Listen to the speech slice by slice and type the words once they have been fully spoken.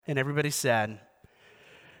And everybody said,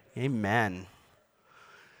 amen.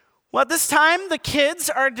 Well, at this time, the kids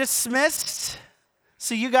are dismissed,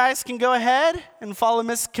 so you guys can go ahead and follow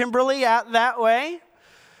Miss Kimberly out that way.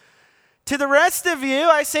 To the rest of you,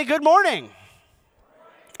 I say good morning.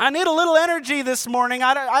 I need a little energy this morning.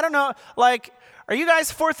 I don't know, are you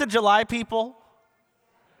guys 4th of July people?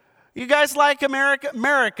 You guys like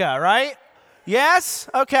America, right? Yes?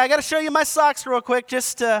 Okay, I got to show you my socks real quick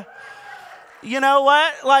just to... You know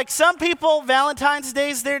what? Some people, Valentine's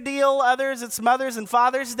Day's their deal. Others, it's Mother's and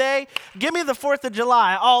Father's Day. Give me the 4th of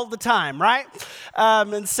July all the time, right?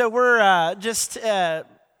 And so we're just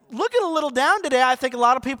looking a little down today. I think a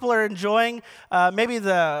lot of people are enjoying maybe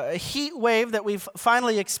the heat wave that we've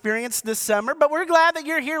finally experienced this summer. But we're glad that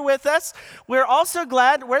you're here with us. We're also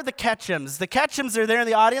glad we're the Ketchums. The Ketchums are there in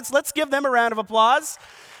the audience. Let's give them a round of applause.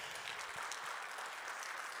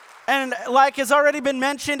 And like has already been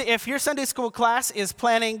mentioned, if your Sunday school class is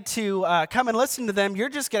planning to come and listen to them, you're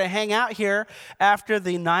just going to hang out here after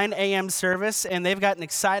the 9 a.m. service, and they've got an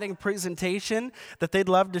exciting presentation that they'd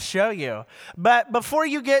love to show you. But before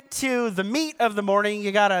you get to the meat of the morning,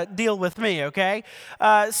 you got to deal with me, okay?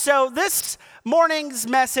 So this morning's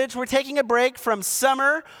message, we're taking a break from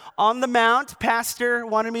Summer on the Mount. Pastor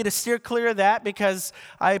wanted me to steer clear of that because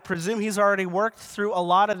I presume he's already worked through a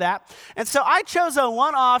lot of that. And so I chose a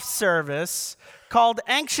one-off service called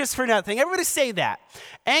Anxious for Nothing. Everybody say that.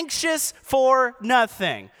 Anxious for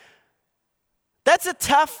nothing. That's a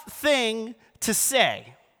tough thing to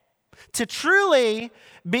say. To truly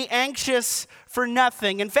be anxious for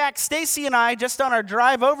nothing. In fact, Stacy and I, just on our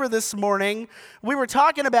drive over this morning, we were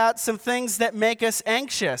talking about some things that make us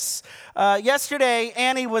anxious. Yesterday,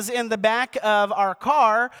 Annie was in the back of our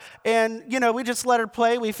car, and, we just let her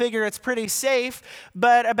play. We figure it's pretty safe.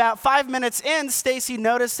 But about 5 minutes in, Stacy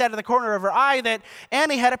noticed out of the corner of her eye that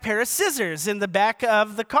Annie had a pair of scissors in the back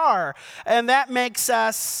of the car, and that makes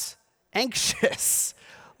us anxious.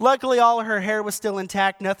 Luckily, all her hair was still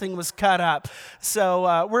intact. Nothing was cut up.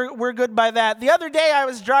 So we're good by that. The other day, I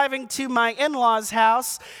was driving to my in-laws'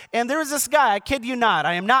 house, and there was this guy. I kid you not.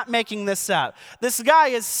 I am not making this up. This guy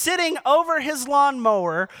is sitting over his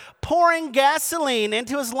lawnmower, pouring gasoline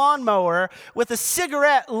into his lawnmower with a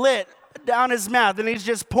cigarette lit down his mouth, and he's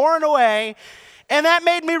just pouring away, and that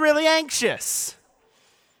made me really anxious.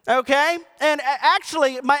 Okay? And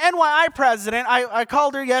actually, my NYI president, I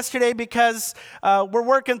called her yesterday because we're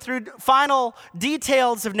working through final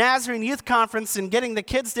details of Nazarene Youth Conference and getting the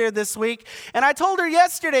kids there this week. And I told her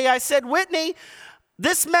yesterday, I said, Whitney,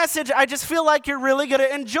 this message, I just feel like you're really going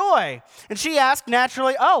to enjoy. And she asked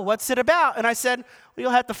naturally, what's it about? And I said, well,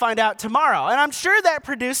 you'll have to find out tomorrow. And I'm sure that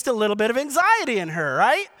produced a little bit of anxiety in her,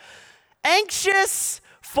 right? Anxious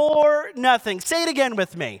for nothing. Say it again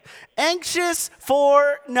with me. Anxious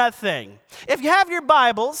for nothing. If you have your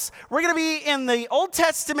Bibles, we're going to be in the Old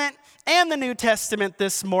Testament and the New Testament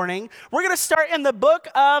this morning. We're going to start in the book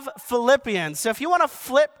of Philippians. So if you want to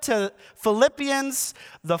flip to Philippians,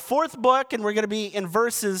 the 4th book, and we're going to be in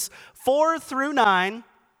verses 4 through 9,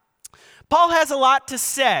 Paul has a lot to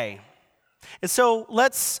say. And so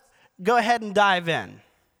let's go ahead and dive in.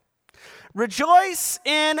 Rejoice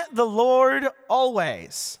in the Lord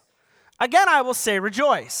always. Again, I will say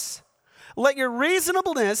rejoice. Let your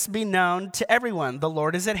reasonableness be known to everyone. The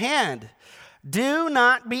Lord is at hand. Do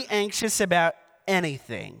not be anxious about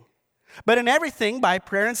anything, but in everything, by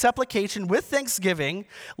prayer and supplication with thanksgiving,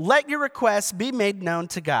 let your requests be made known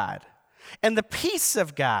to God. And the peace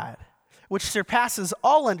of God, which surpasses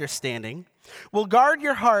all understanding, will guard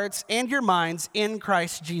your hearts and your minds in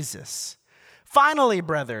Christ Jesus. Finally,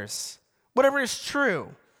 brothers, whatever is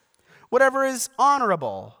true, whatever is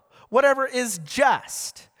honorable, whatever is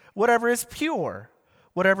just, whatever is pure,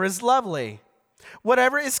 whatever is lovely,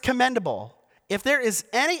 whatever is commendable, if there is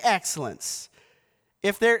any excellence,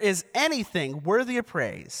 if there is anything worthy of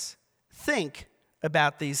praise, think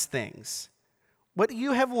about these things. What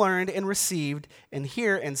you have learned and received and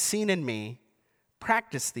hear and seen in me,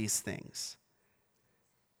 practice these things.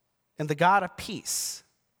 And the God of peace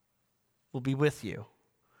will be with you.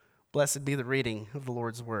 Blessed be the reading of the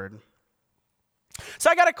Lord's word. So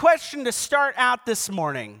I got a question to start out this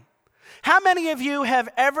morning. How many of you have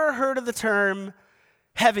ever heard of the term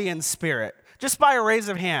heavy in spirit? Just by a raise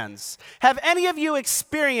of hands. Have any of you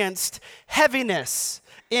experienced heaviness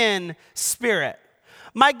in spirit?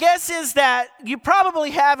 My guess is that you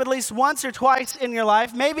probably have at least once or twice in your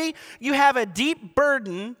life. Maybe you have a deep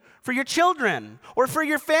burden for your children or for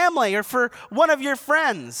your family or for one of your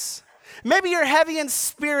friends. Maybe you're heavy in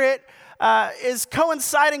spirit is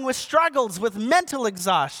coinciding with struggles with mental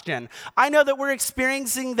exhaustion. I know that we're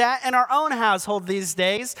experiencing that in our own household these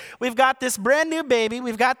days. We've got this brand new baby,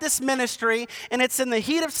 we've got this ministry, and it's in the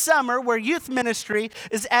heat of summer where youth ministry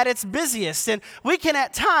is at its busiest. And we can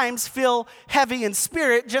at times feel heavy in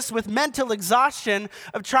spirit just with mental exhaustion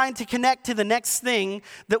of trying to connect to the next thing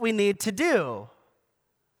that we need to do.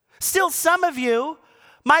 Still, some of you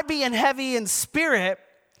might be heavy in spirit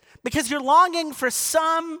because you're longing for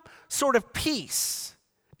some sort of peace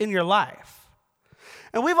in your life.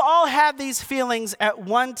 And we've all had these feelings at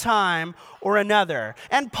one time or another.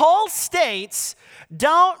 And Paul states,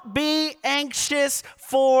 don't be anxious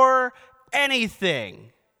for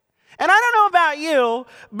anything. And I don't know about you,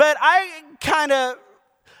 but I kind of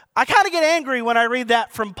get angry when I read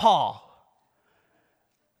that from Paul.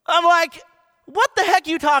 I'm like, what the heck are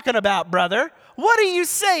you talking about, brother? What are you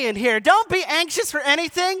saying here? Don't be anxious for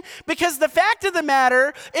anything, because the fact of the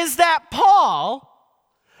matter is that Paul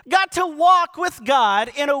got to walk with God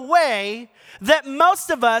in a way that most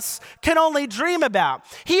of us can only dream about.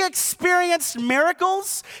 He experienced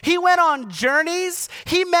miracles. He went on journeys.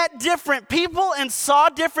 He met different people and saw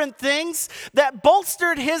different things that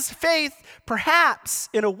bolstered his faith, perhaps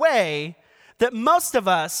in a way that most of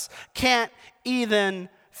us can't even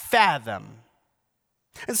fathom.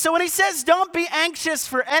 And so when he says don't be anxious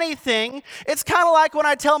for anything, it's kind of like when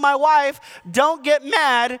I tell my wife, don't get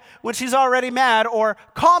mad when she's already mad, or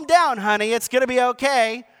calm down, honey, it's going to be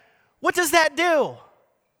okay. What does that do?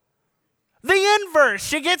 The inverse.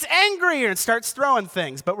 She gets angrier and starts throwing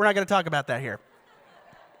things, but we're not going to talk about that here.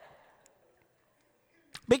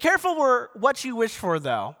 Be careful for what you wish for,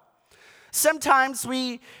 though. Sometimes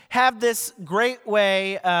we have this great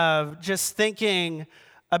way of just thinking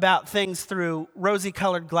about things through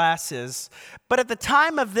rosy-colored glasses. But at the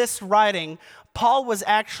time of this writing, Paul was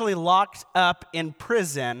actually locked up in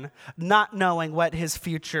prison, not knowing what his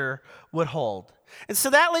future would hold. And so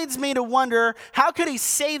that leads me to wonder, how could he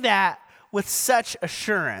say that with such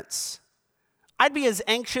assurance? I'd be as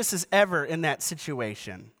anxious as ever in that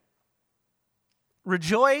situation.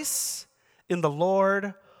 Rejoice in the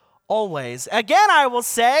Lord always. Again, I will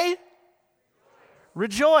say,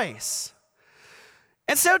 rejoice.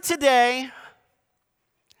 And so today,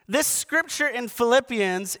 this scripture in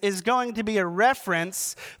Philippians is going to be a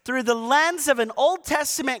reference through the lens of an Old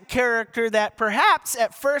Testament character that perhaps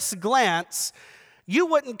at first glance you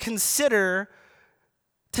wouldn't consider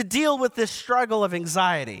to deal with this struggle of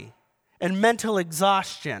anxiety and mental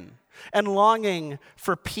exhaustion and longing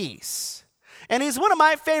for peace. And he's one of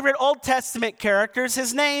my favorite Old Testament characters.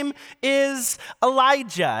 His name is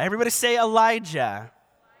Elijah. Everybody say Elijah.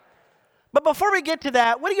 But before we get to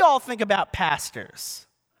that, what do you all think about pastors?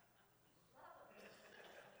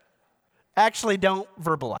 Actually, don't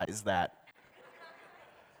verbalize that.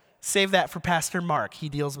 Save that for Pastor Mark. He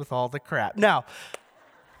deals with all the crap. Now,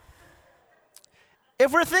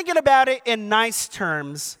 if we're thinking about it in nice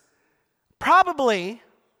terms, probably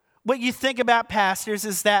what you think about pastors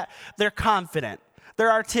is that they're confident,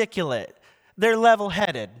 they're articulate, they're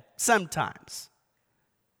level-headed sometimes,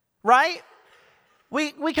 right?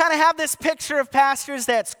 We kind of have this picture of pastors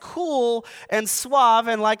that's cool and suave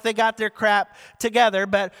and like they got their crap together,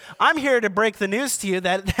 but I'm here to break the news to you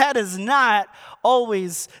that that is not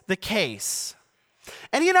always the case.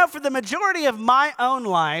 And you know, for the majority of my own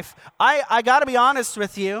life, I got to be honest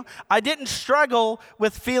with you, I didn't struggle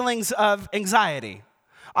with feelings of anxiety.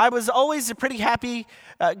 I was always a pretty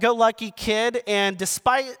happy-go-lucky kid, and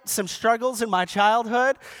despite some struggles in my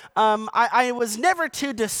childhood, I was never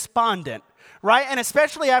too despondent. Right? And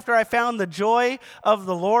especially after I found the joy of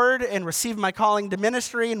the Lord and received my calling to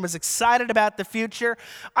ministry and was excited about the future,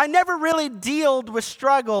 I never really dealt with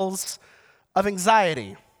struggles of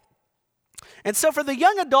anxiety. And so for the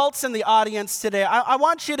young adults in the audience today, I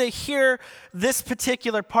want you to hear this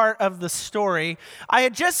particular part of the story. I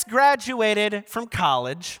had just graduated from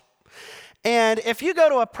college, and if you go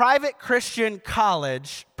to a private Christian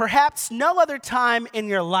college, perhaps no other time in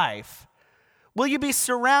your life will you be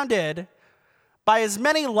surrounded by as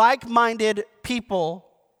many like-minded people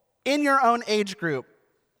in your own age group.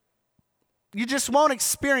 You just won't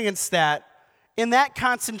experience that in that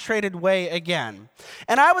concentrated way again.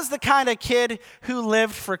 And I was the kind of kid who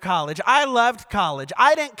lived for college. I loved college.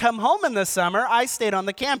 I didn't come home in the summer. I stayed on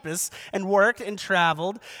the campus and worked and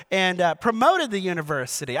traveled and promoted the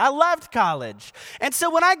university. I loved college. And so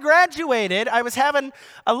when I graduated, I was having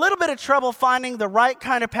a little bit of trouble finding the right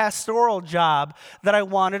kind of pastoral job that I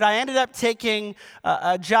wanted. I ended up taking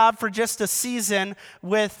a job for just a season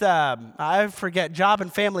with, Job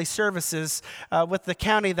and Family Services with the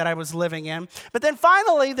county that I was living in. But then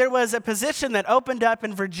finally, there was a position that opened up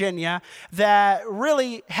in Virginia that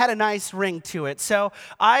really had a nice ring to it. So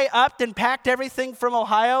I upped and packed everything from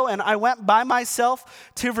Ohio, and I went by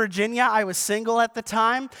myself to Virginia. I was single at the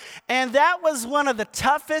time, and that was one of the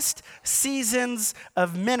toughest seasons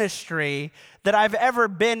of ministry that I've ever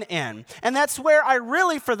been in. And that's where I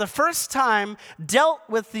really, for the first time, dealt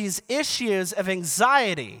with these issues of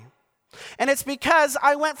anxiety. And it's because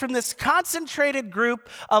I went from this concentrated group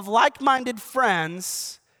of like-minded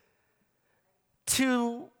friends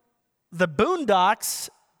to the boondocks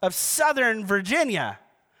of Southern Virginia.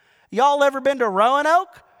 Y'all ever been to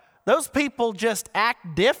Roanoke? Those people just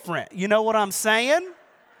act different. You know what I'm saying?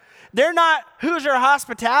 They're not Hoosier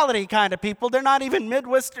hospitality kind of people. They're not even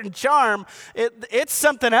Midwestern charm. It's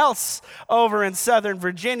something else over in Southern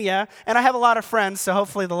Virginia. And I have a lot of friends, so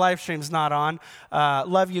hopefully the live stream's not on.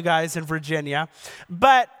 Love you guys in Virginia.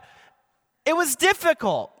 But it was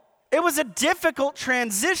difficult. It was a difficult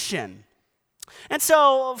transition. And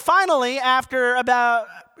so finally, after about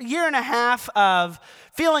a year and a half of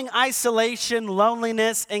feeling isolation,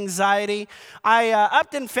 loneliness, anxiety, I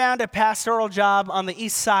upped and found a pastoral job on the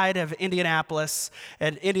east side of Indianapolis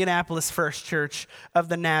at Indianapolis First Church of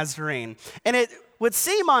the Nazarene. And it would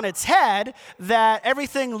seem on its head that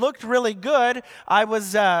everything looked really good. I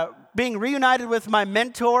was being reunited with my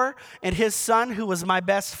mentor and his son, who was my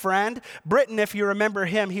best friend. Britton, if you remember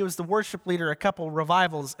him, he was the worship leader a couple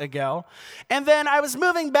revivals ago. And then I was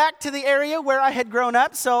moving back to the area where I had grown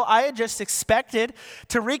up, so I had just expected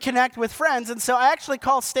to reconnect with friends. And so I actually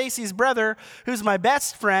called Stacy's brother, who's my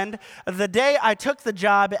best friend, the day I took the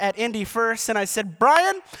job at Indy First, and I said,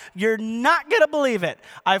 "Brian, you're not going to believe it.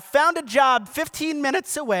 I found a job 15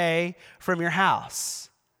 minutes away from your house."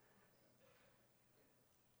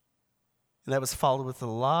 And that was followed with a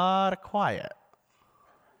lot of quiet.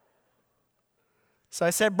 So I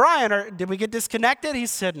said, "Brian, did we get disconnected?" He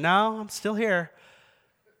said, "No, I'm still here."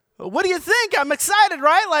 "What do you think? I'm excited,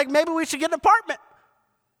 right? Like maybe we should get an apartment."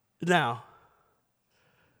 "No."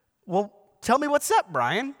 "Well, tell me what's up,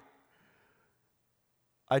 Brian."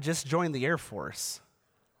 "I just joined the Air Force."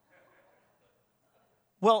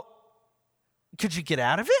 "Well, could you get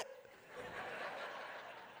out of it?"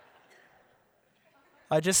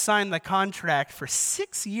 "I just signed the contract for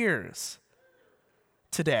 6 years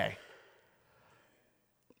today."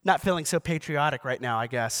 Not feeling so patriotic right now, I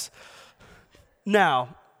guess. No.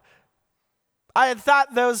 I had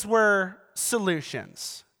thought those were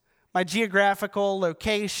solutions. My geographical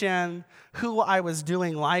location, who I was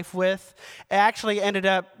doing life with, it actually ended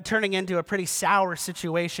up turning into a pretty sour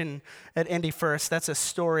situation at Indy First. That's a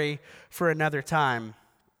story for another time.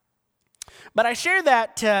 But I share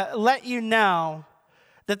that to let you know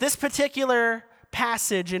that this particular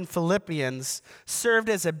passage in Philippians served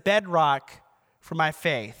as a bedrock for my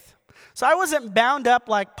faith. So I wasn't bound up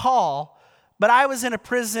like Paul, but I was in a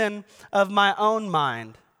prison of my own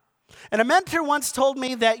mind. And a mentor once told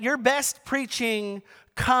me that your best preaching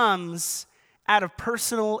comes out of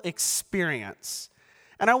personal experience.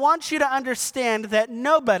 And I want you to understand that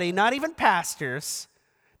nobody, not even pastors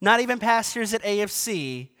at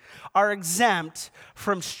AFC, are exempt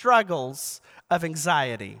from struggles of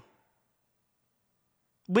anxiety.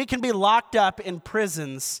 We can be locked up in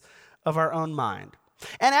prisons of our own mind.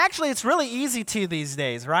 And actually, it's really easy to these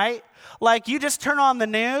days, right? Like, you just turn on the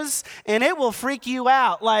news, and it will freak you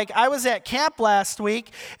out. Like, I was at camp last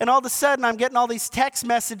week, and all of a sudden, I'm getting all these text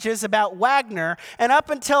messages about Wagner. And up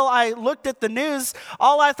until I looked at the news,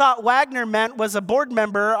 all I thought Wagner meant was a board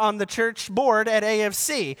member on the church board at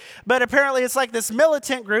AFC. But apparently, it's like this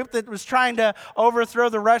militant group that was trying to overthrow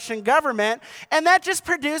the Russian government, and that just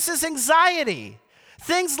produces anxiety.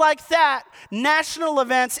 Things like that, national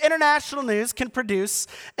events, international news can produce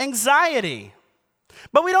anxiety.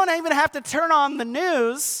 But we don't even have to turn on the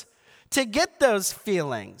news to get those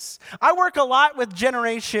feelings. I work a lot with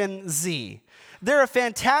Generation Z. They're a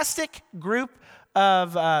fantastic group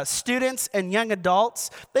of students and young adults.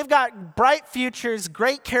 They've got bright futures,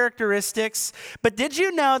 great characteristics. But did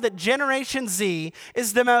you know that Generation Z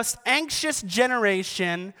is the most anxious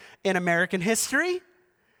generation in American history?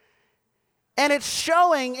 And it's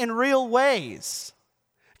showing in real ways.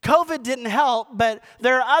 COVID didn't help, but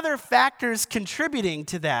there are other factors contributing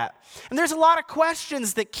to that. And there's a lot of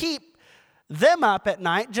questions that keep them up at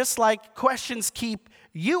night, just like questions keep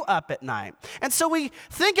you up at night. And so we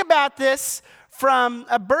think about this from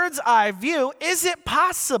a bird's eye view. Is it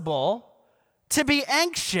possible to be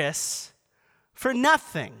anxious for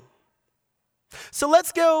nothing? So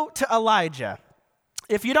let's go to Elijah.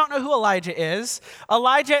 If you don't know who Elijah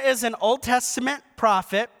is an Old Testament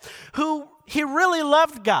prophet who he really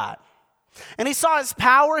loved God. And he saw his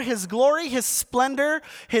power, his glory, his splendor,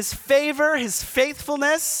 his favor, his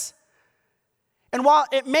faithfulness. And while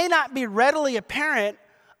it may not be readily apparent,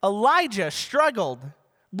 Elijah struggled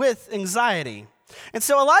with anxiety. And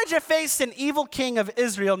so Elijah faced an evil king of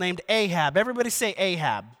Israel named Ahab. Everybody say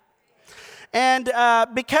Ahab. And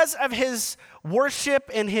because of his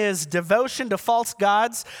worship and his devotion to false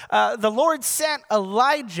gods, the Lord sent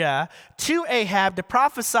Elijah to Ahab to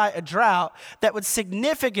prophesy a drought that would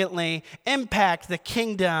significantly impact the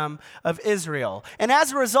kingdom of Israel. And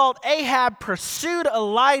as a result, Ahab pursued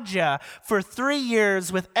Elijah for 3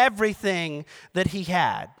 years with everything that he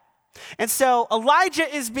had. And so Elijah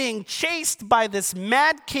is being chased by this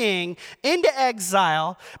mad king into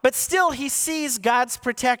exile, but still he sees God's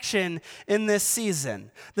protection in this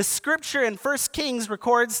season. The scripture in 1 Kings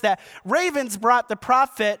records that ravens brought the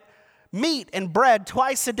prophet meat and bread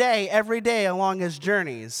twice a day, every day along his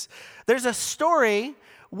journeys. There's a story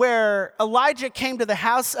where Elijah came to the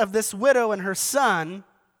house of this widow and her son,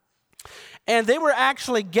 and they were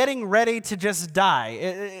actually getting ready to just die.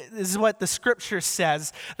 This is what the scripture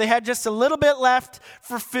says. They had just a little bit left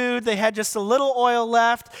for food. They had just a little oil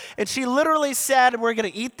left. And she literally said, we're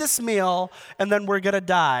going to eat this meal, and then we're going to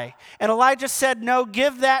die. And Elijah said, no,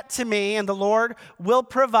 give that to me, and the Lord will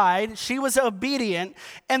provide. She was obedient.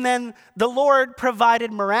 And then the Lord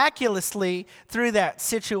provided miraculously through that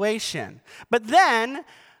situation. But then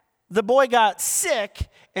the boy got sick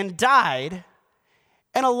and died.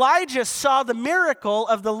 And Elijah saw the miracle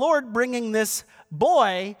of the Lord bringing this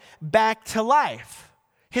boy back to life,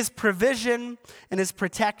 his provision and his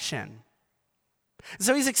protection.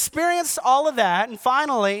 So he's experienced all of that, and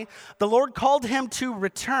finally, the Lord called him to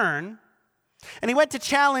return, and he went to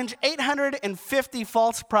challenge 850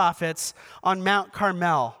 false prophets on Mount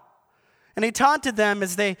Carmel. And he taunted them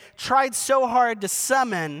as they tried so hard to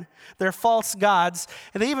summon their false gods,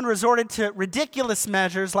 and they even resorted to ridiculous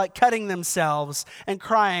measures like cutting themselves and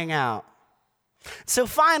crying out. So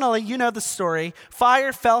finally, you know the story,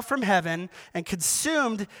 fire fell from heaven and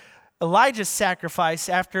consumed Elijah's sacrifice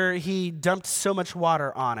after he dumped so much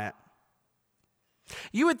water on it.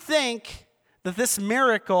 You would think that this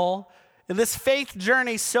miracle and this faith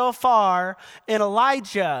journey so far in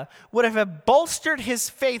Elijah would have bolstered his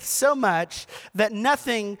faith so much that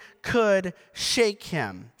nothing could shake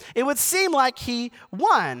him. It would seem like he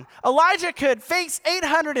won. Elijah could face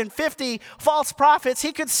 850 false prophets.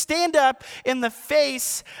 He could stand up in the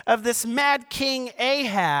face of this mad king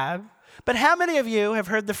Ahab. But how many of you have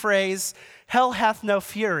heard the phrase, hell hath no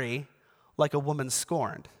fury like a woman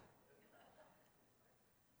scorned?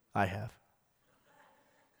 I have.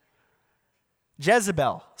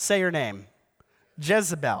 Jezebel, say her name.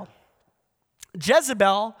 Jezebel.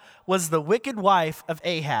 Jezebel was the wicked wife of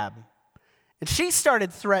Ahab. And she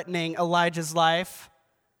started threatening Elijah's life.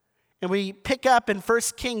 And we pick up in 1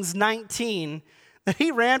 Kings 19 that he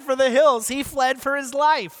ran for the hills. He fled for his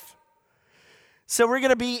life. So we're going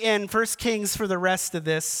to be in 1 Kings for the rest of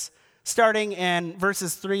this, starting in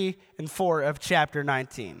verses 3 and 4 of chapter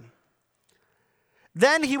 19.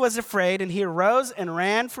 Then he was afraid, and he arose and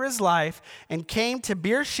ran for his life and came to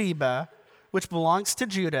Beersheba, which belongs to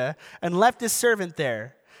Judah, and left his servant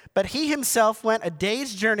there. But he himself went a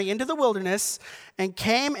day's journey into the wilderness and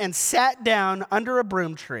came and sat down under a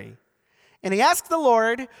broom tree. And he asked the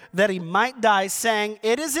Lord that he might die, saying,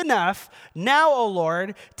 "It is enough. Now, O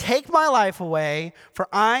Lord, take my life away, for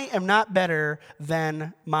I am not better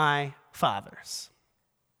than my fathers."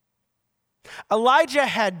 Elijah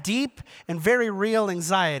had deep and very real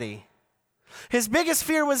anxiety. His biggest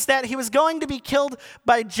fear was that he was going to be killed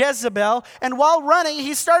by Jezebel, and while running,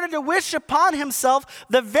 he started to wish upon himself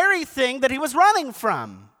the very thing that he was running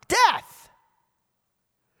from, death.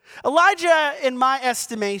 Elijah, in my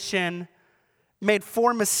estimation, made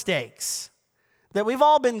 4 mistakes that we've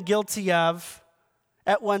all been guilty of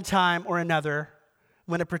at one time or another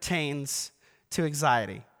when it pertains to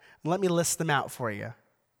anxiety. Let me list them out for you.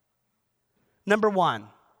 Number 1,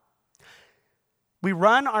 we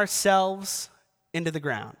run ourselves into the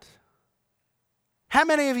ground. How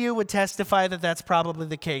many of you would testify that that's probably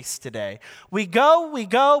the case today? We go, and we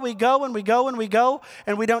go,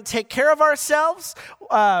 and we don't take care of ourselves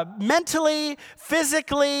mentally,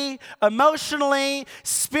 physically, emotionally,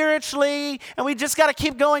 spiritually, and we just got to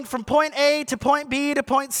keep going from point A to point B to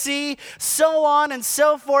point C, so on and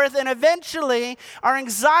so forth, and eventually our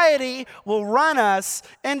anxiety will run us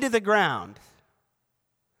into the ground.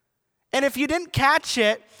 And if you didn't catch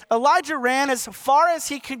it, Elijah ran as far as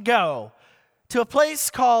he could go to a place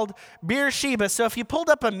called Beersheba. So if you pulled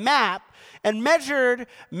up a map and measured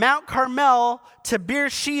Mount Carmel to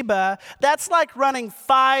Beersheba, that's like running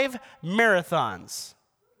 5 marathons.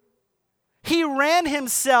 he ran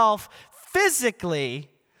himself physically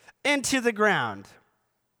into the ground.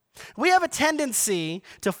 We have a tendency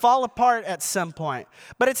to fall apart at some point,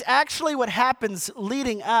 but it's actually what happens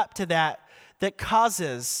leading up to that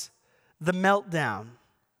causes the meltdown.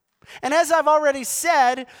 And as I've already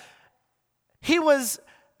said, he was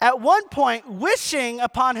at one point wishing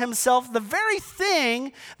upon himself the very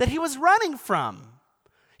thing that he was running from.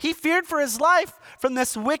 He feared for his life from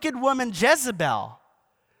this wicked woman Jezebel.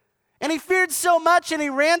 And he feared so much and he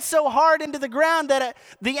ran so hard into the ground that at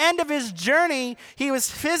the end of his journey, he was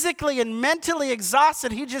physically and mentally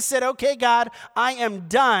exhausted. He just said, "Okay, God, I am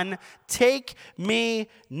done. Take me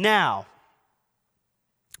now."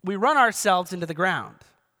 We run ourselves into the ground.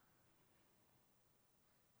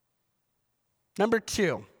 Number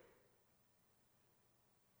 2,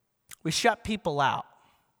 we shut people out.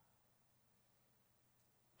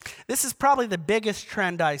 This is probably the biggest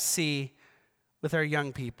trend I see with our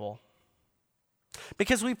young people.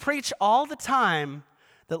 Because we preach all the time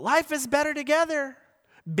that life is better together.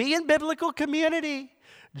 Be in biblical community.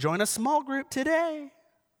 Join a small group today.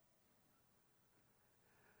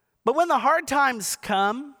 But when the hard times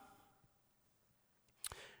come,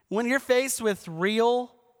 when you're faced with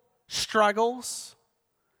real struggles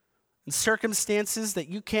and circumstances that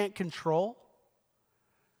you can't control,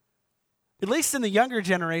 at least in the younger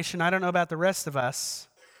generation, I don't know about the rest of us,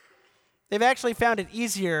 they've actually found it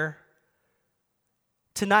easier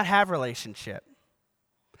to not have relationship.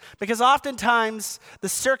 Because oftentimes the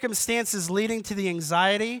circumstances leading to the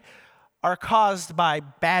anxiety are caused by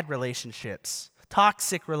bad relationships,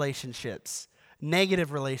 toxic relationships,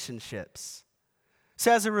 negative relationships.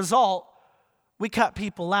 So as a result, we cut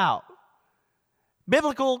people out.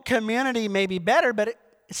 Biblical community may be better, but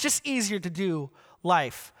it's just easier to do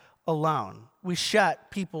life alone. We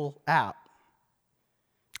shut people out.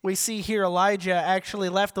 We see here Elijah actually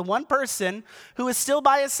left the one person who was still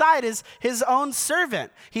by his side, his own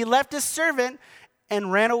servant. He left his servant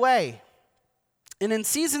and ran away. And in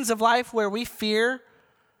seasons of life where we fear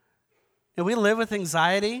and we live with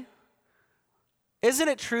anxiety, isn't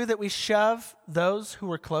it true that we shove those who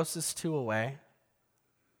we're closest to away?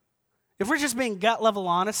 If we're just being gut level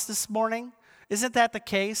honest this morning, isn't that the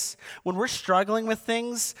case? When we're struggling with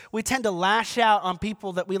things, we tend to lash out on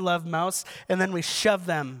people that we love most, and then we shove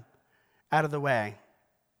them out of the way.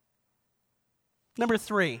 Number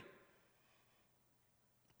 3,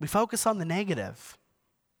 we focus on the negative.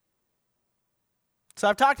 So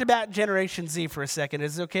I've talked about Generation Z for a second.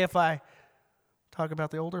 Is it okay if I talk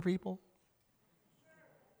about the older people?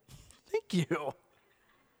 Thank you.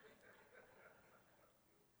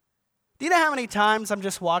 Do you know how many times I'm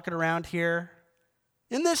just walking around here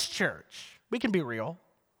in this church? We can be real.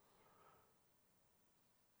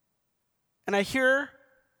 And I hear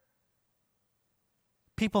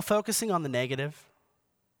people focusing on the negative.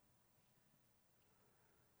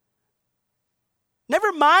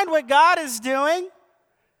 Never mind what God is doing.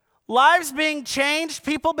 Lives being changed,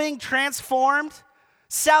 people being transformed,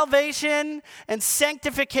 salvation and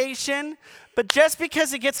sanctification. But just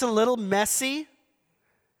because it gets a little messy,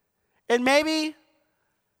 and maybe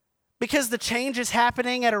because the change is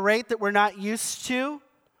happening at a rate that we're not used to,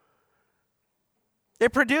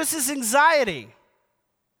 it produces anxiety.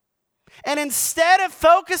 And instead of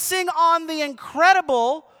focusing on the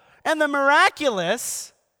incredible and the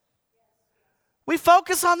miraculous, we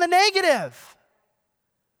focus on the negative.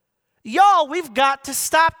 Y'all, we've got to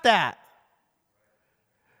stop that.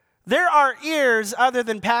 There are ears other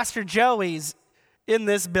than Pastor Joey's in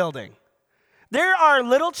this building. There are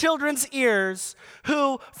little children's ears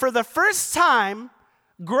who, for the first time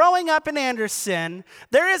growing up in Anderson,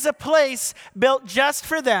 there is a place built just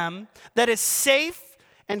for them that is safe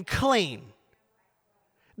and clean.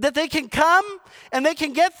 That they can come and they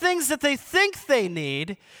can get things that they think they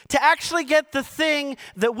need to actually get the thing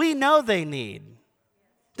that we know they need.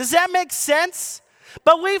 Does that make sense?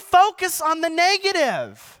 But we focus on the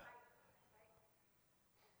negative.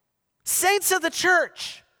 Saints of the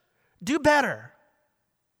church, do better.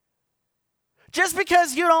 Just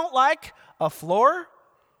because you don't like a floor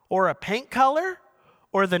or a paint color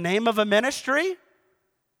or the name of a ministry,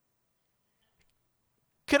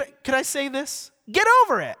 could I say this? Get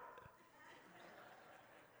over it.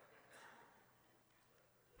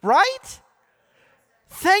 Right?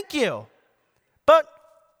 Thank you. But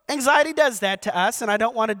anxiety does that to us, and I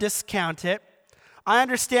don't want to discount it. I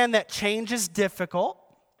understand that change is difficult.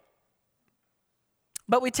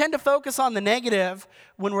 But we tend to focus on the negative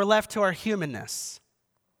when we're left to our humanness.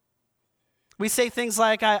 We say things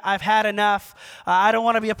like, I've had enough. I don't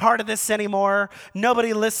want to be a part of this anymore.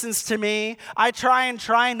 Nobody listens to me. I try and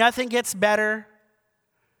try. Nothing gets better.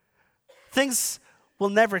 things will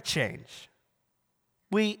never change.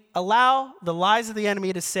 We allow the lies of the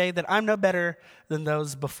enemy to say that I'm no better than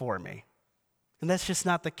those before me. And that's just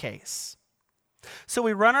not the case. So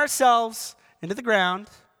we run ourselves into the ground.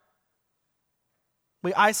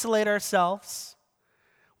 We isolate ourselves.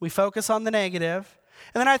 We focus on the negative.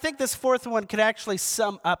 And then I think this fourth one could actually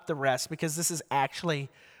sum up the rest, because this is actually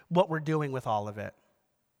what we're doing with all of it.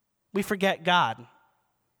 We forget God.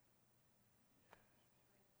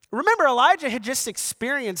 Remember, Elijah had just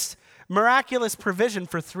experienced miraculous provision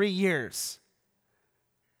for 3 years.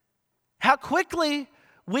 How quickly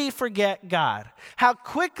we forget God. How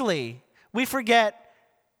quickly we forget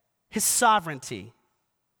his sovereignty,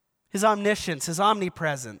 his omniscience, his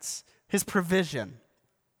omnipresence, his provision.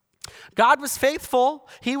 God was faithful.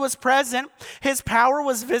 He was present. His power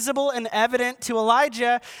was visible and evident to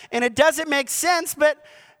Elijah. And it doesn't make sense, but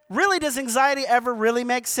really, does anxiety ever really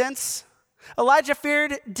make sense? Elijah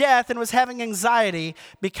feared death and was having anxiety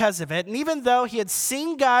because of it. And even though he had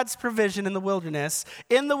seen God's provision in the wilderness,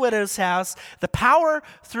 in the widow's house, the power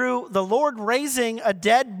through the Lord raising a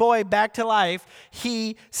dead boy back to life,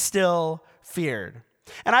 he still feared.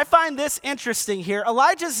 And I find this interesting here.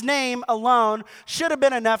 Elijah's name alone should have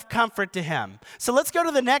been enough comfort to him. So let's go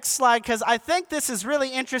to the next slide, because I think this is really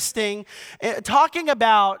interesting, talking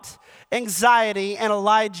about anxiety and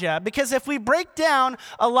Elijah. Because if we break down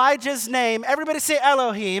Elijah's name, everybody say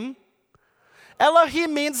Elohim.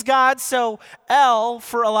 Elohim means God, so El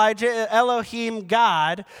for Elijah, Elohim,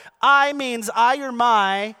 God. I means I or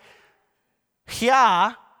my.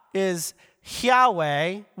 Yah is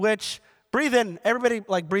Yahweh, which, breathe in. Everybody,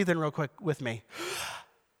 breathe in real quick with me.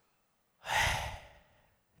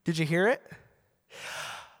 Did you hear it?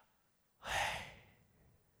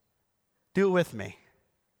 Do it with me.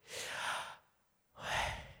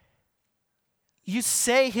 You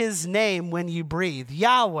say his name when you breathe.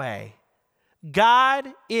 Yahweh. God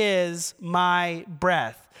is my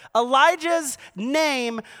breath. Elijah's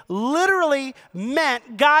name literally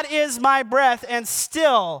meant God is my breath, and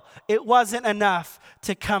still it wasn't enough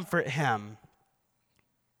to comfort him.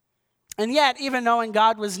 And yet, even knowing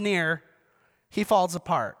God was near, he falls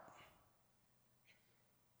apart.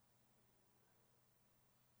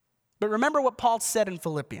 But remember what Paul said in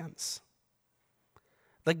Philippians.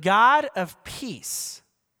 The God of peace,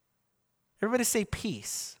 everybody say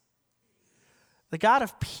peace. The God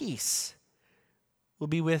of peace will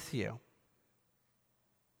be with you.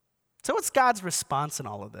 So what's God's response in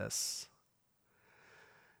all of this?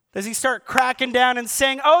 Does he start cracking down and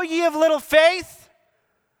saying, "Oh, ye of little faith,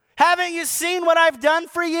 haven't you seen what I've done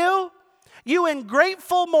for you? You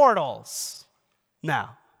ungrateful mortals." No.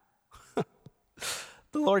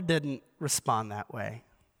 The Lord didn't respond that way.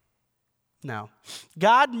 No.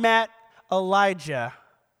 God met Elijah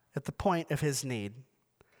at the point of his need.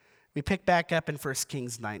 We pick back up in 1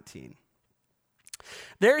 Kings 19.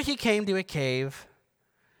 There he came to a cave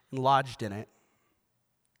and lodged in it.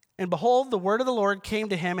 And behold, the word of the Lord came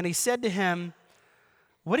to him, and he said to him,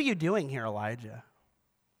 "What are you doing here, Elijah?"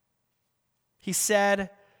 He said,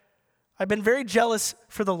 "I've been very jealous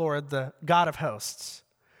for the Lord, the God of hosts.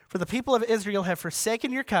 For the people of Israel have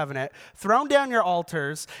forsaken your covenant, thrown down your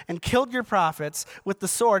altars, and killed your prophets with the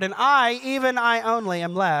sword. And I, even I only,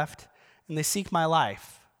 am left, and they seek my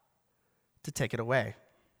life to take it away."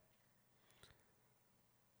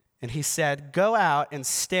 And he said, "Go out and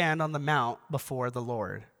stand on the mount before the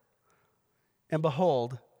Lord." And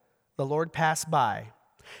behold, the Lord passed by,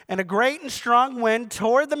 and a great and strong wind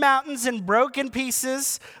tore the mountains and broke in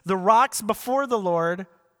pieces the rocks before the Lord,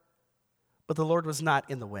 but the Lord was not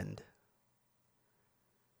in the wind.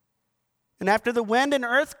 And after the wind, an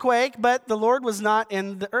earthquake, but the Lord was not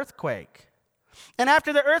in the earthquake. And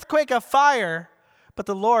after the earthquake, a fire, but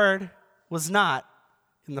the Lord was not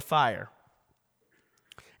in the fire.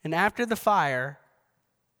 And after the fire,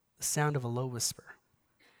 the sound of a low whisper.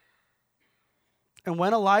 And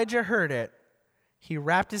when Elijah heard it, he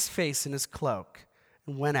wrapped his face in his cloak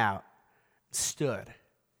and went out and stood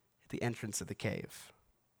at the entrance of the cave.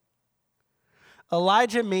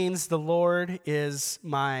 Elijah means the Lord is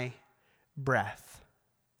my breath.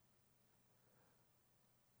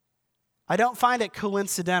 I don't find it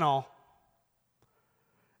coincidental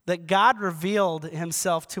that God revealed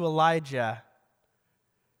himself to Elijah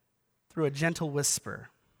through a gentle whisper.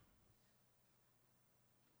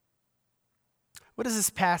 What is this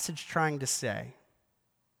passage trying to say?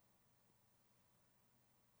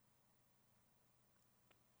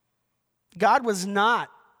 God was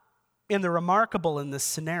not in the remarkable in this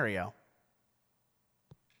scenario.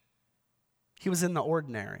 He was in the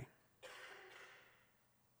ordinary.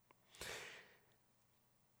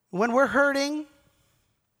 When we're hurting,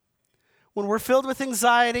 when we're filled with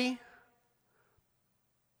anxiety?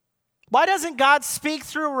 Why doesn't God speak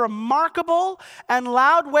through remarkable and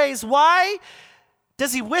loud ways? Why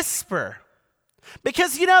does he whisper?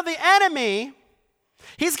 Because the enemy,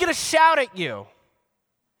 he's going to shout at you.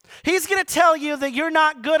 He's going to tell you that you're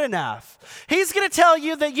not good enough. He's going to tell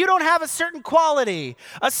you that you don't have a certain quality,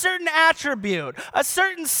 a certain attribute, a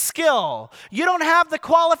certain skill. You don't have the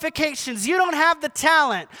qualifications. You don't have the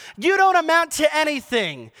talent. You don't amount to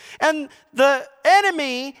anything. And the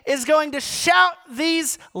enemy is going to shout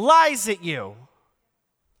these lies at you.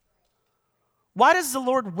 Why does the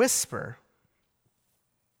Lord whisper?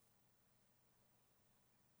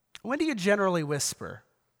 When do you generally whisper?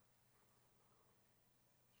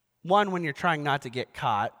 One, when you're trying not to get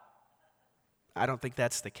caught. I don't think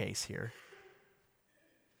that's the case here.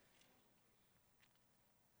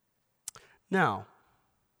 No.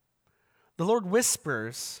 The Lord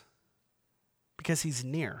whispers because he's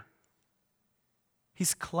near.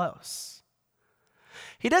 He's close.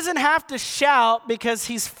 He doesn't have to shout because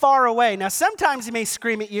he's far away. Now, sometimes he may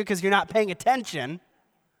scream at you because you're not paying attention.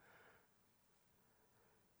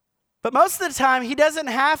 But most of the time, he doesn't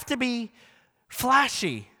have to be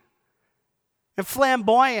flashy and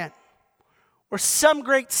flamboyant or some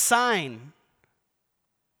great sign.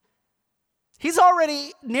 He's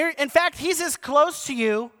already near. In fact, he's as close to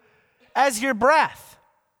you as your breath.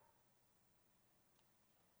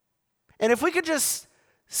 And if we could just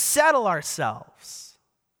settle ourselves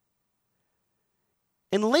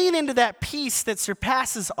and lean into that peace that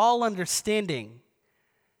surpasses all understanding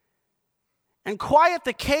and quiet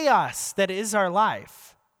the chaos that is our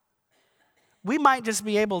life, we might just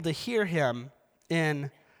be able to hear him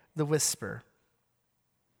in the whisper.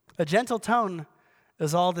 A gentle tone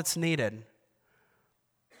is all that's needed.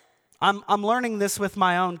 I'm learning this with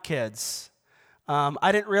my own kids.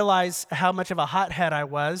 I didn't realize how much of a hothead I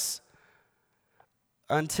was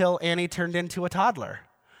until Annie turned into a toddler.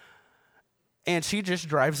 And she just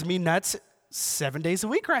drives me nuts 7 days a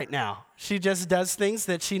week right now. She just does things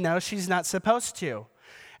that she knows she's not supposed to.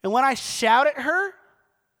 And when I shout at her,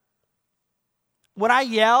 when I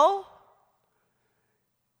yell,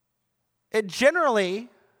 it generally,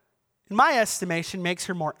 in my estimation, makes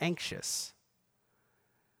her more anxious.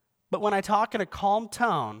 But when I talk in a calm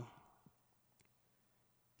tone,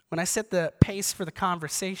 when I set the pace for the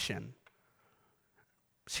conversation,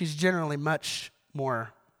 she's generally much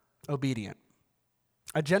more obedient.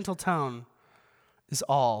 A gentle tone is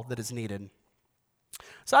all that is needed.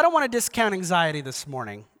 So I don't want to discount anxiety this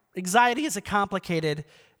morning. Anxiety is a complicated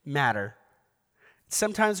matter. It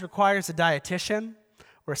sometimes requires a dietitian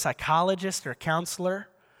or a psychologist or a counselor.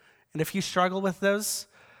 And if you struggle with those,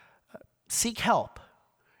 seek help.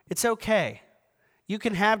 It's okay. You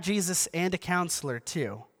can have Jesus and a counselor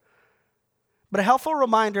too. But a helpful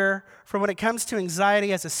reminder for when it comes to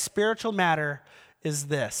anxiety as a spiritual matter is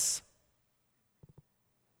this.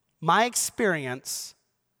 My experience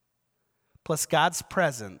plus God's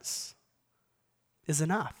presence is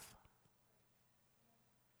enough.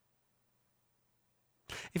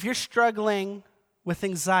 If you're struggling with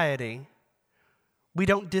anxiety, we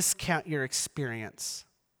don't discount your experience.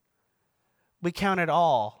 We count it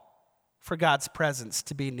all for God's presence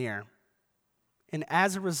to be near. And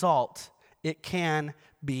as a result, it can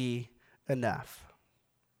be enough.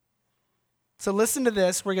 So listen to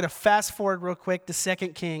this. We're going to fast forward real quick to 2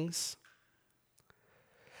 Kings.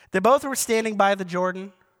 They both were standing by the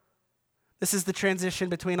Jordan. This is the transition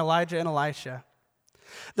between Elijah and Elisha.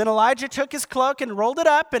 Then Elijah took his cloak and rolled it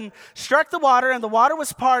up and struck the water, and the water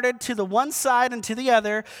was parted to the one side and to the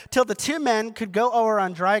other till the two men could go over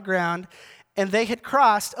on dry ground. And they had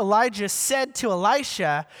crossed. Elijah said to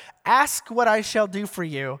Elisha, "Ask what I shall do for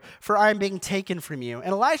you, for I am being taken from you."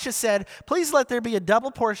 And Elisha said, "Please let there be a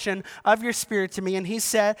double portion of your spirit to me." And he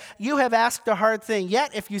said, "You have asked a hard thing.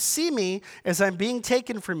 Yet if you see me as I'm being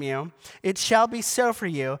taken from you, it shall be so for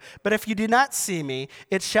you. But if you do not see me,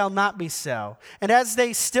 it shall not be so." And as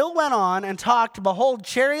they still went on and talked, behold,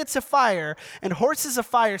 chariots of fire and horses of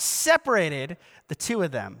fire separated the two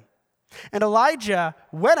of them. And Elijah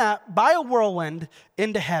went up by a whirlwind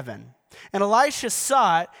into heaven. And Elisha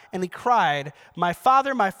saw it, and he cried, my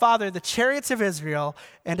father, the chariots of Israel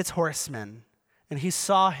and its horsemen." And he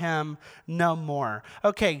saw him no more.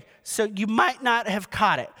 Okay, so you might not have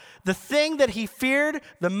caught it. The thing that he feared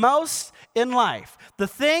the most in life, the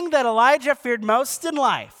thing that Elijah feared most in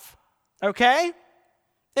life, okay?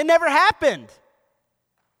 It never happened.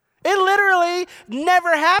 It literally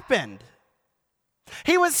never happened.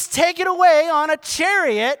 He was taken away on a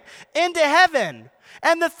chariot into heaven.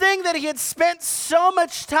 And the thing that he had spent so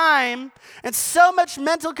much time and so much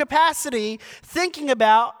mental capacity thinking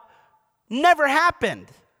about never happened.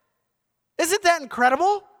 Isn't that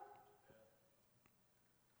incredible?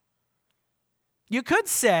 You could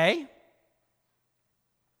say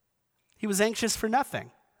he was anxious for nothing.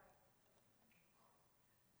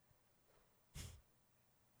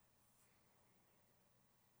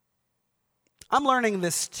 I'm learning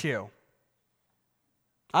this too.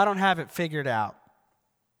 I don't have it figured out.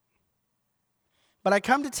 But I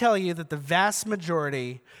come to tell you that the vast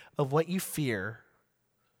majority of what you fear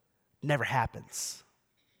never happens.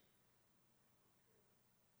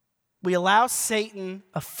 We allow Satan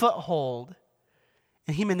a foothold,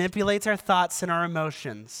 and he manipulates our thoughts and our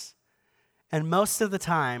emotions. And most of the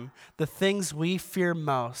time, the things we fear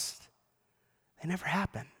most, they never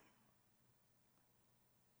happen.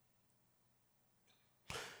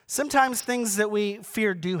 Sometimes things that we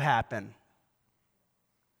fear do happen.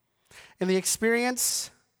 And the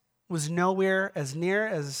experience was nowhere as near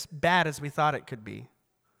as bad as we thought it could be.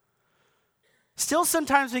 Still,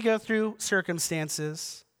 sometimes we go through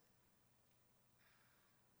circumstances.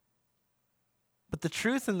 But the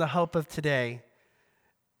truth and the hope of today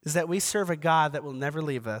is that we serve a God that will never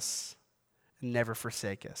leave us and never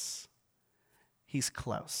forsake us. He's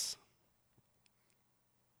close.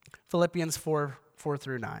 Philippians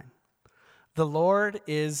 4:4-9. The Lord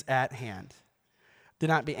is at hand. Do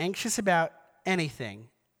not be anxious about anything,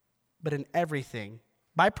 but in everything,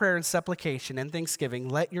 by prayer and supplication and thanksgiving,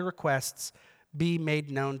 let your requests be made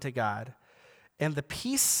known to God. And the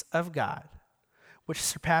peace of God, which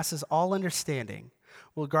surpasses all understanding,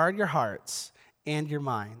 will guard your hearts and your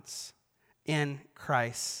minds in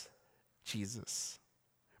Christ Jesus.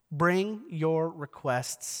 Bring your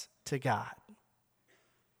requests to God.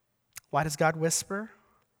 Why does God whisper?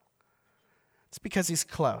 It's because he's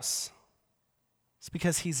close. It's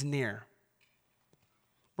because he's near.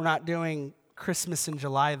 We're not doing Christmas in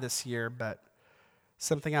July this year, but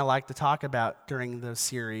something I like to talk about during those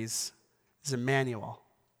series is Emmanuel.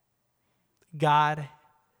 God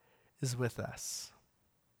is with us.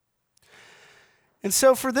 And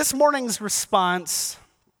so for this morning's response,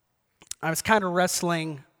 I was kind of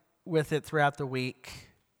wrestling with it throughout the week.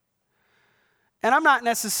 And I'm not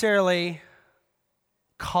necessarily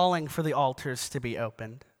calling for the altars to be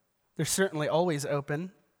opened. They're certainly always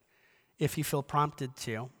open if you feel prompted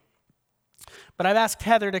to. But I've asked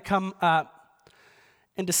Heather to come up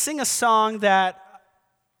and to sing a song that,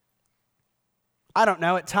 I don't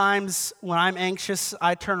know, at times when I'm anxious,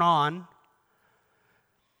 I turn on.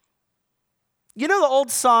 You know the old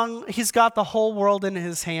song, He's Got the Whole World in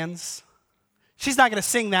His Hands? She's not going to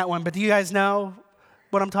sing that one, but do you guys know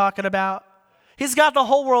what I'm talking about? He's got the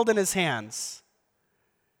whole world in his hands.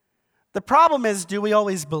 The problem is, do we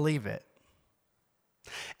always believe it?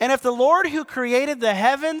 And if the Lord who created the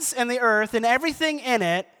heavens and the earth and everything in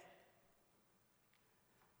it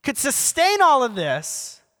could sustain all of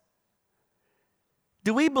this,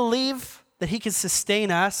 do we believe that he can sustain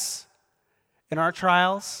us in our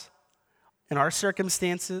trials, in our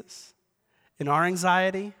circumstances, in our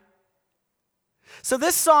anxiety? So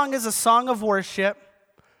this song is a song of worship.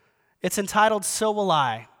 It's entitled, So Will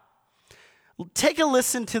I. Take a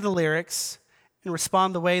listen to the lyrics and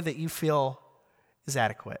respond the way that you feel is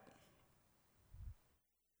adequate.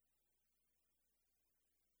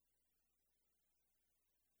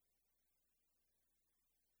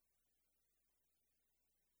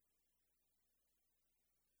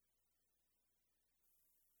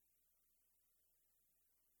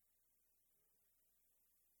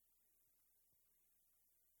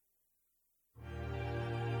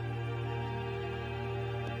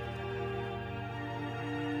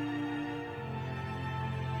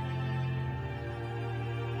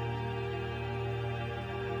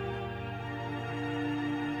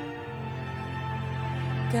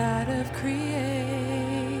 God of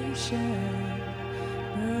creation,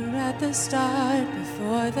 you're at the start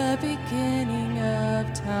before the beginning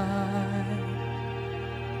of time.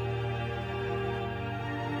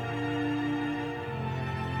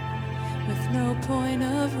 With no point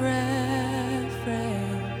of reference,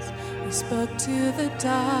 you spoke to the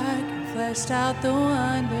dark and fleshed out the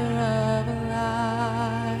wonder of a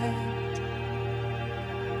light.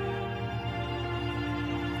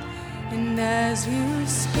 And as you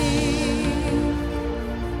speak,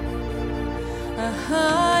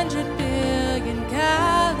 100 billion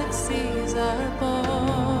galaxies are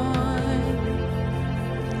born.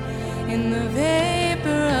 In the vapor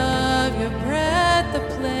of your breath, the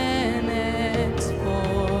planets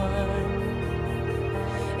form.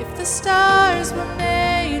 If the stars were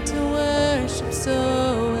made to worship, so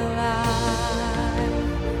will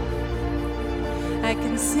I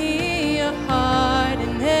can see your heart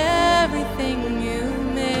in everything you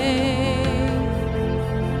made.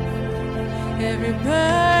 Every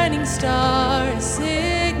burning star a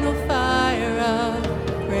signal fire of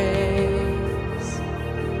praise.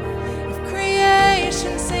 If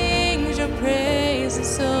creation sings your praises,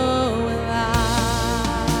 so will I.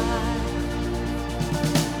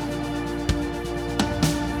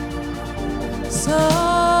 So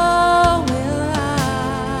will I.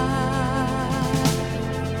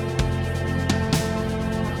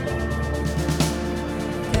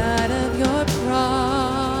 God of your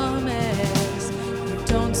promise, you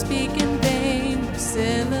don't speak in vain, no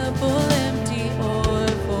syllable empty or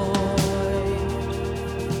void.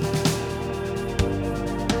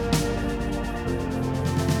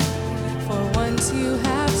 For once you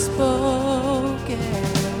have spoken,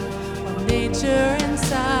 all nature and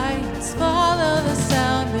science follow the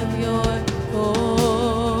sound of your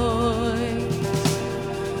voice.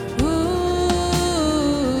 Ooh,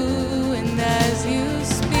 and as you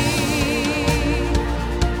speak,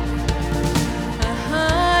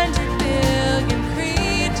 100 billion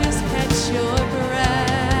creatures catch your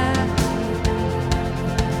breath,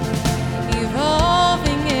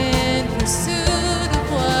 evolving in pursuit of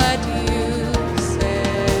what you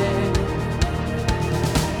said.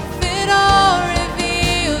 If it all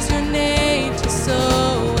reveals your nature, so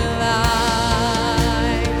will I.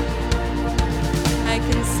 I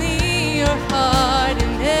can see your heart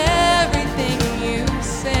in everything you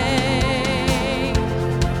say.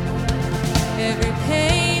 Every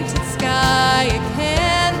painted sky, a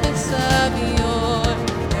canvas of your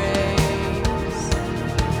grace.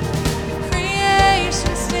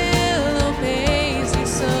 Creation still obeys you,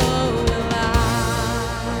 so will I.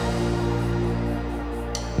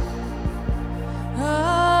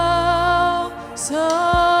 Oh, so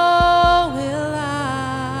will I.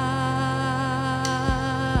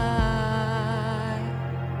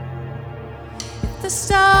 If the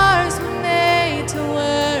stars were made to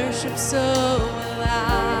worship, so will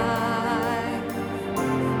I.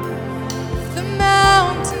 If the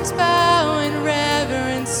mountains bow in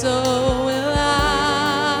reverence, so will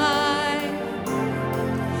I.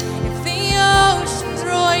 If the oceans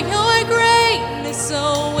roar your greatness, so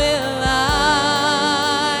will I.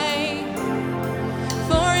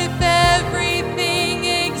 For if everything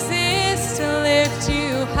exists to lift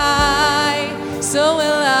you high, so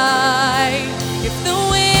will I. If the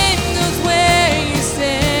wind goes where you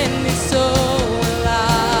send me, so will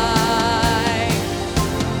I.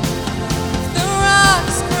 If the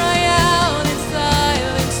rocks cry out in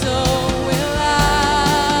silence, so will I.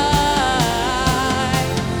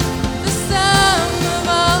 The sum of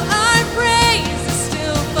all our praises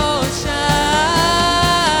still falls shine.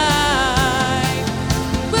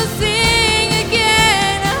 We'll sing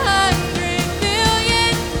again 100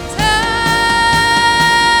 billion times.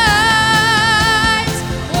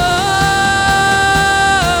 Whoa,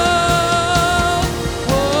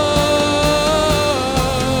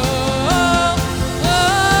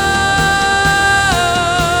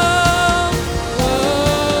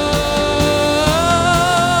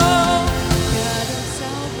 God of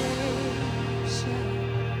salvation,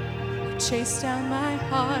 you chase down my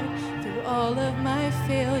heart through all of my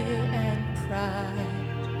failure and pride.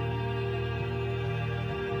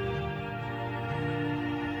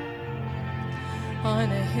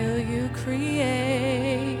 On a hill you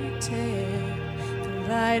created, the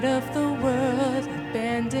light of the world,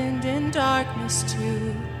 abandoned in darkness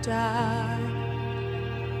to die.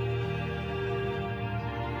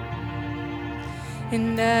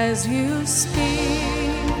 And as you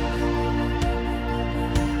speak,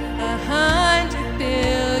 100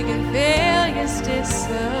 billion failures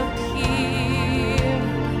disappear.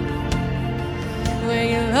 Where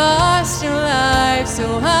you lost your life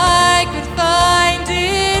so I could find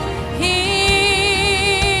it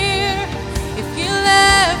here. If you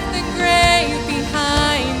left the grave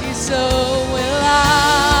behind you, so will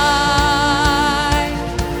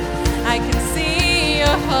I can see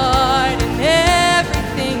your heart in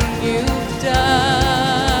everything you've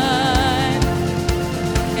done.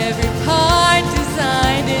 Every part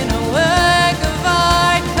designed in a work of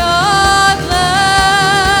art called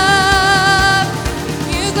love.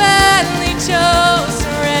 You gladly chose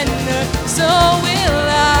surrender.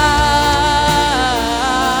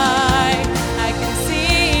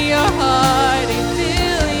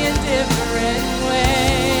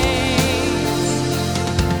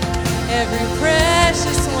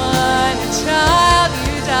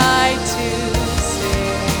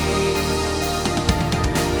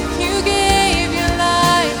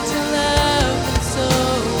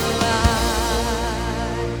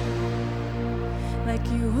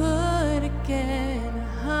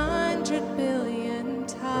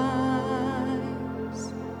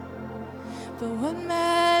 but what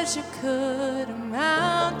measure could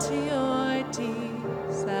amount to your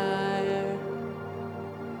desire?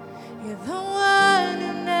 You're the one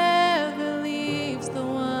who never leaves the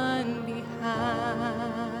one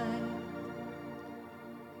behind.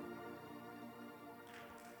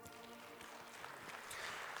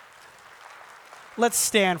 Let's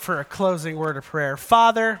stand for a closing word of prayer.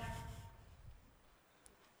 Father,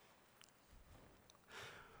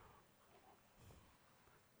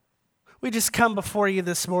 we just come before you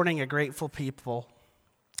this morning a grateful people.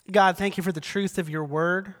 God, thank you for the truth of your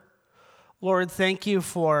word. Lord, thank you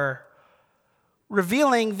for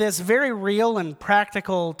revealing this very real and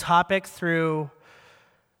practical topic through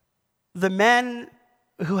the men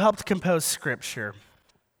who helped compose Scripture.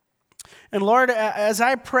 And Lord, as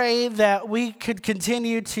I pray that we could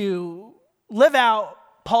continue to live out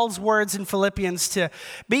Paul's words in Philippians to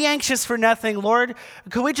be anxious for nothing, Lord,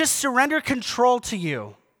 could we just surrender control to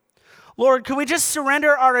you? Lord, could we just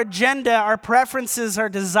surrender our agenda, our preferences, our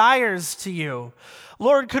desires to you?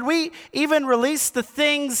 Lord, could we even release the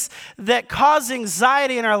things that cause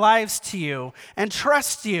anxiety in our lives to you and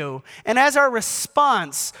trust you, and as our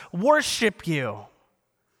response, worship you?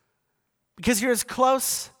 Because you're as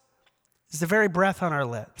close as the very breath on our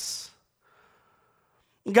lips.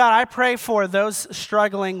 God, I pray for those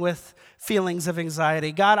struggling with feelings of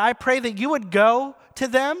anxiety. God, I pray that you would go to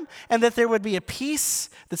them and that there would be a peace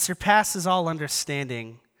that surpasses all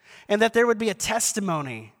understanding, and that there would be a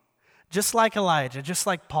testimony just like Elijah, just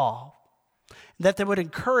like Paul, that they would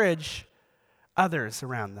encourage others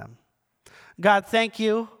around them. God, thank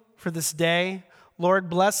you for this day. Lord,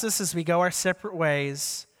 bless us as we go our separate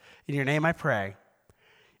ways. In your name I pray.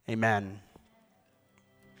 Amen.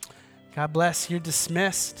 God bless. You're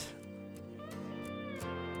dismissed.